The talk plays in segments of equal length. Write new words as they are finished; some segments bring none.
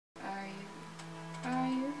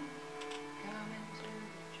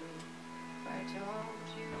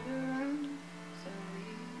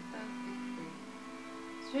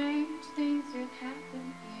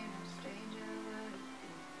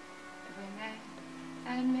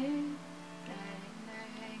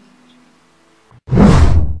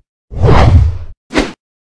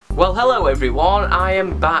Well, hello everyone, I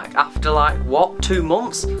am back after like, what, 2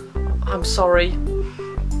 months? I'm sorry.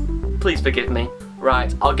 Please forgive me.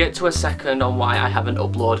 Right, I'll get to a second on why I haven't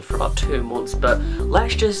uploaded for about 2 months, but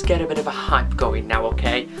let's just get a bit of a hype going now,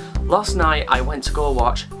 okay? Last night I went to go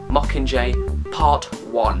watch Mockingjay Part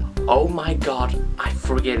 1. Oh my god, I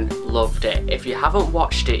friggin' loved it. If you haven't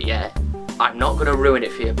watched it yet, I'm not gonna ruin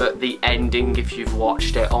it for you, but the ending, if you've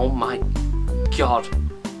watched it, oh my god.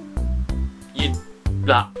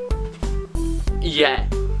 Yeah,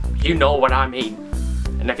 you know what I mean.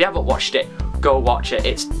 And if you haven't watched it, go watch it.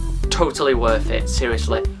 It's totally worth it,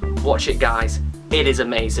 seriously. Watch it, guys. It is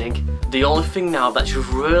amazing. The only thing now that's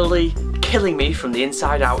really killing me from the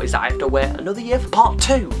inside out is that I have to wait another year for Part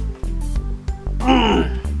 2.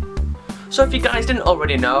 So if you guys didn't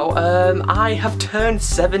already know, I have turned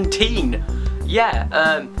 17. Yeah,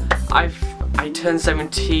 I turned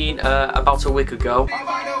 17 about a week ago.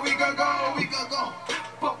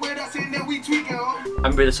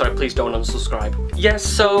 I'm really sorry, please don't unsubscribe. Yes,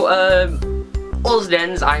 so, us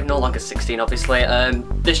dens, I'm no longer 16 obviously.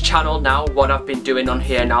 This channel now, what I've been doing on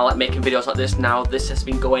here now, like making videos like this now, this has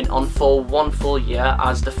been going on for 1 full year,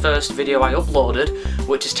 as the first video I uploaded,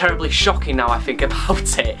 which is terribly shocking now I think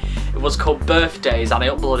about it, it was called Birthdays, and I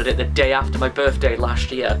uploaded it the day after my birthday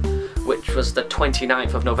last year, which was the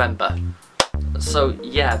 29th of November. So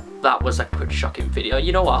yeah, that was a pretty shocking video.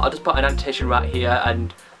 You know what, I'll just put an annotation right here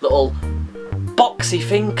and little boxy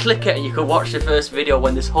thing, click it and you can watch the first video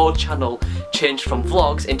when this whole channel changed from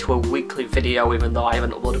vlogs into a weekly video, even though I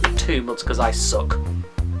haven't uploaded for 2 months because I suck.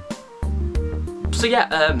 So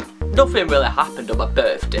yeah, nothing really happened on my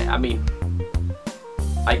birthday. I mean,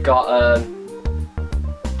 I got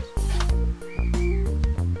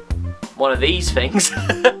one of these things.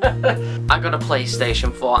 I got a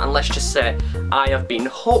PlayStation 4 and let's just say I have been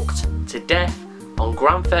hooked to death on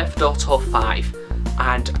Grand Theft Auto 5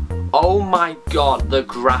 and oh my god, the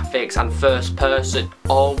graphics and first person,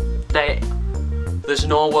 oh, there's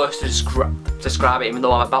no words to describe it, even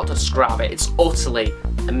though I'm about to describe it. It's utterly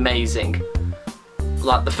amazing.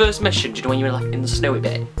 Like the first mission, do you know when you're like in the snowy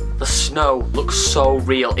bit? The snow looks so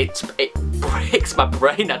real, it breaks my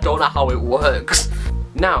brain, I don't know how it works.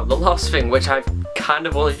 Now, the last thing, which I've kind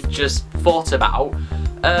of only just thought about,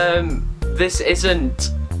 this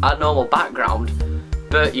isn't a normal background,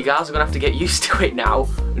 but you guys are gonna have to get used to it now.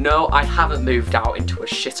 No, I haven't moved out into a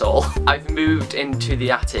shithole. I've moved into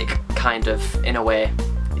the attic, kind of, in a way.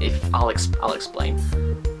 I'll explain.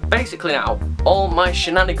 Basically now, all my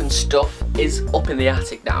shenanigans stuff is up in the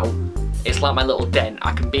attic now. It's like my little den.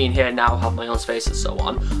 I can be in here now, have my own space and so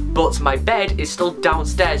on. But my bed is still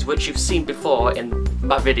downstairs, which you've seen before in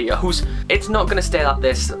my videos. It's not gonna stay like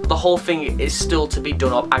this. The whole thing is still to be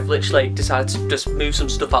done up. I've literally decided to just move some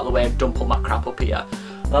stuff out of the way and dump all my crap up here.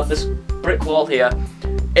 I have this brick wall here.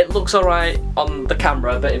 It looks alright on the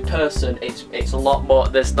camera, but in person it's a lot more,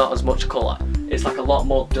 there's not as much colour. It's like a lot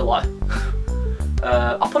more duller.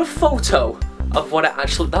 I'll put a photo of what it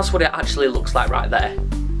actually, that's what it actually looks like right there.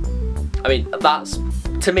 I mean, that's,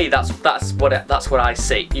 to me, that's what I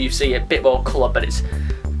see. You see a bit more colour, but it's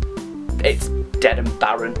dead and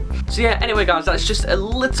barren. So yeah, anyway guys, that's just a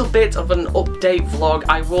little bit of an update vlog.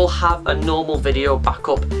 I will have a normal video back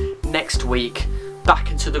up next week.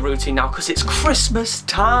 Back into the routine now because it's Christmas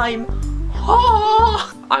time.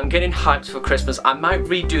 Oh! I'm getting hyped for Christmas. I might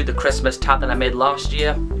redo the Christmas tab that I made last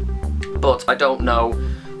year, but I don't know.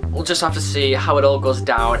 We'll just have to see how it all goes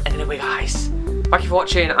down. Anyway guys, thank you for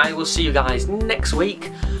watching. I will see you guys next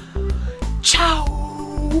week. Ciao!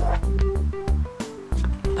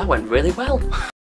 That went really well.